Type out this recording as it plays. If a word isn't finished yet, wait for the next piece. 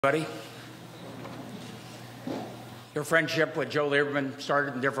Buddy, your friendship with Joe Lieberman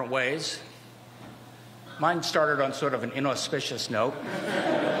started in different ways. Mine started on sort of an inauspicious note.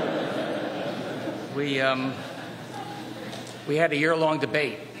 We had a year-long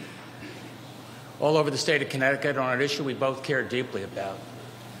debate all over the state of Connecticut on an issue we both cared deeply about.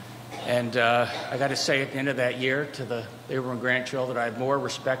 And I got to say at the end of that year to the Lieberman grandchildren, I had more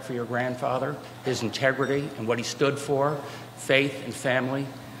respect for your grandfather, his integrity and what he stood for, faith and family.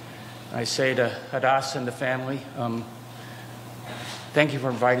 I say to Hadassah and the family, thank you for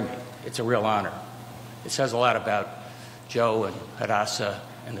inviting me. It's a real honor. It says a lot about Joe and Hadassah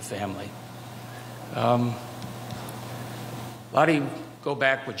and the family. A lot of you go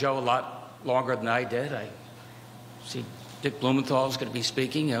back with Joe a lot longer than I did. I see Dick Blumenthal is going to be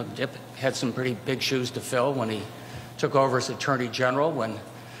speaking. You know, Dick had some pretty big shoes to fill when he took over as Attorney General when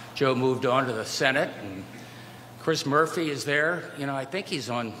Joe moved on to the Senate. And Chris Murphy is there. You know, I think he's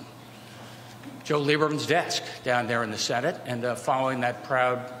on Joe Lieberman's desk down there in the Senate and following that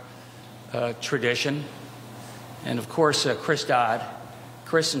proud tradition. And of course, Chris Dodd.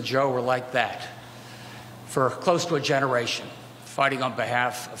 Chris and Joe were like that for close to a generation, fighting on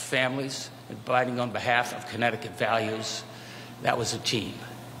behalf of families and fighting on behalf of Connecticut values. That was a team.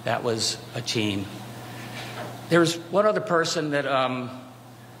 That was a team. There's one other person that I'd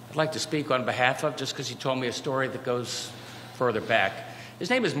like to speak on behalf of, just because he told me a story that goes further back. His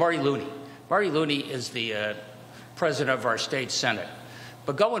name is Marty Looney. Marty Looney is the president of our state Senate.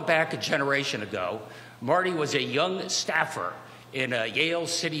 But going back a generation ago, Marty was a young staffer in Yale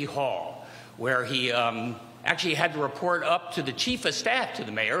City Hall, where he actually had to report up to the chief of staff to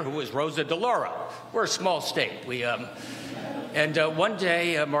the mayor, who was Rosa DeLauro. We're a small state. And one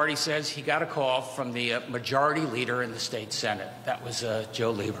day, Marty says he got a call from the majority leader in the state Senate. That was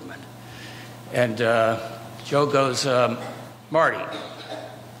Joe Lieberman. And Joe goes, Marty,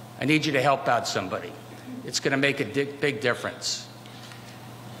 I need you to help out somebody. It's going to make a big difference.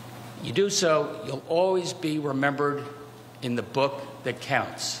 You do so, you'll always be remembered in the book that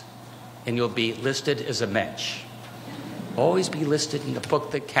counts, and you'll be listed as a mensch. Always be listed in the book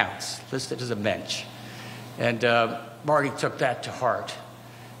that counts, listed as a mensch. And Marty took that to heart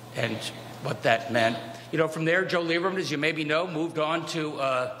and what that meant. You know, from there, Joe Lieberman, as you maybe know, moved on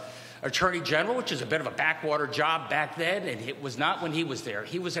to Attorney General, which is a bit of a backwater job back then, and it was not when he was there.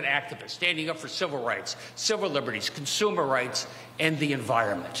 He was an activist, standing up for civil rights, civil liberties, consumer rights, and the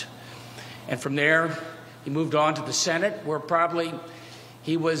environment. And from there, he moved on to the Senate, where probably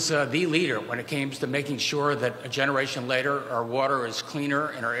he was the leader when it came to making sure that a generation later, our water is cleaner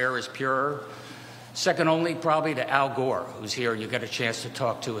and our air is purer. Second only probably to Al Gore, who's here, and you get a chance to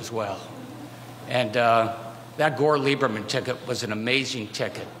talk to as well. And that Gore-Lieberman ticket was an amazing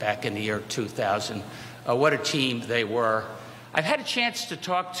ticket back in the year 2000. What a team they were. I've had a chance to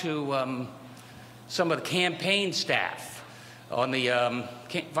talk to some of the campaign staff on the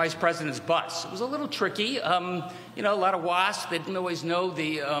vice president's bus. It was a little tricky. You know, a lot of WASP. They didn't always know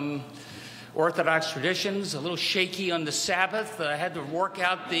the Orthodox traditions, a little shaky on the Sabbath. I had to work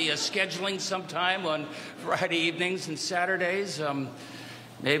out the scheduling sometime on Friday evenings and Saturdays.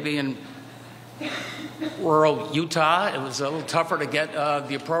 Maybe in rural Utah, it was a little tougher to get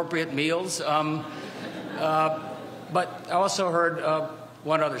the appropriate meals. But I also heard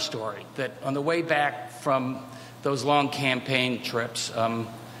one other story, that on the way back from those long campaign trips,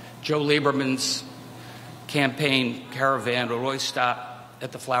 Joe Lieberman's campaign caravan would always stop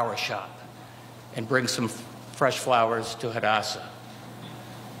at the flower shop and bring some fresh flowers to Hadassah.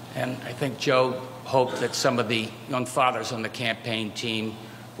 And I think Joe hoped that some of the young fathers on the campaign team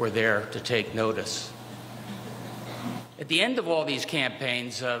were there to take notice. At the end of all these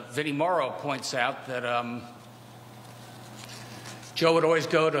campaigns, Vinnie Morrow points out that Joe would always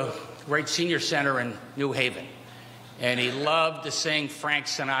go to Great Senior Center in New Haven, and he loved to sing Frank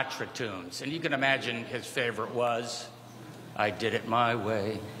Sinatra tunes. And you can imagine his favorite was, I Did It My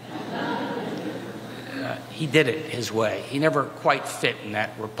Way. He did it his way. He never quite fit in that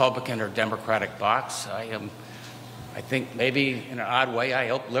Republican or Democratic box. I think maybe in an odd way I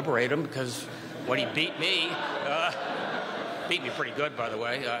helped liberate him, because when he beat me pretty good, by the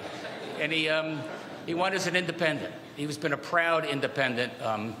way, and he won as an independent. He's been a proud independent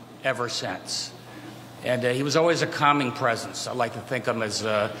ever since. And he was always a calming presence. I like to think of him as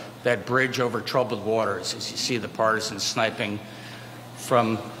that bridge over troubled waters, as you see the partisans sniping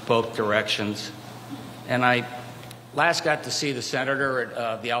from both directions. And I last got to see the senator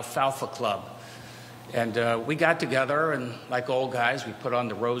at the Alfalfa Club. And we got together, and like old guys, we put on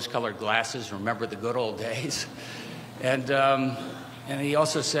the rose-colored glasses, remember the good old days. And he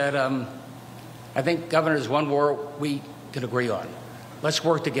also said, I think, Governor, there's one word we can agree on. let's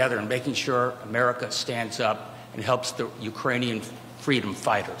work together in making sure America stands up and helps the Ukrainian freedom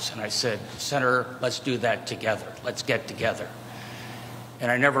fighters. And I said, Senator, let's do that together. Let's get together.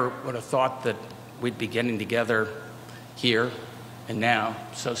 And I never would have thought that we'd be getting together here and now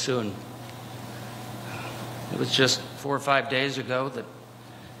so soon. It was just 4 or 5 days ago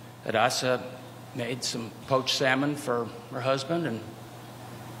that Asa made some poached salmon for her husband, and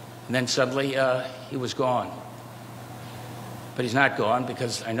then suddenly he was gone. But he's not gone,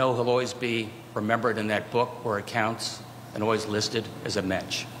 because I know he'll always be remembered in that book where it counts and always listed as a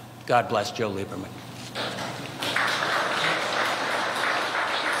mensch. God bless Joe Lieberman.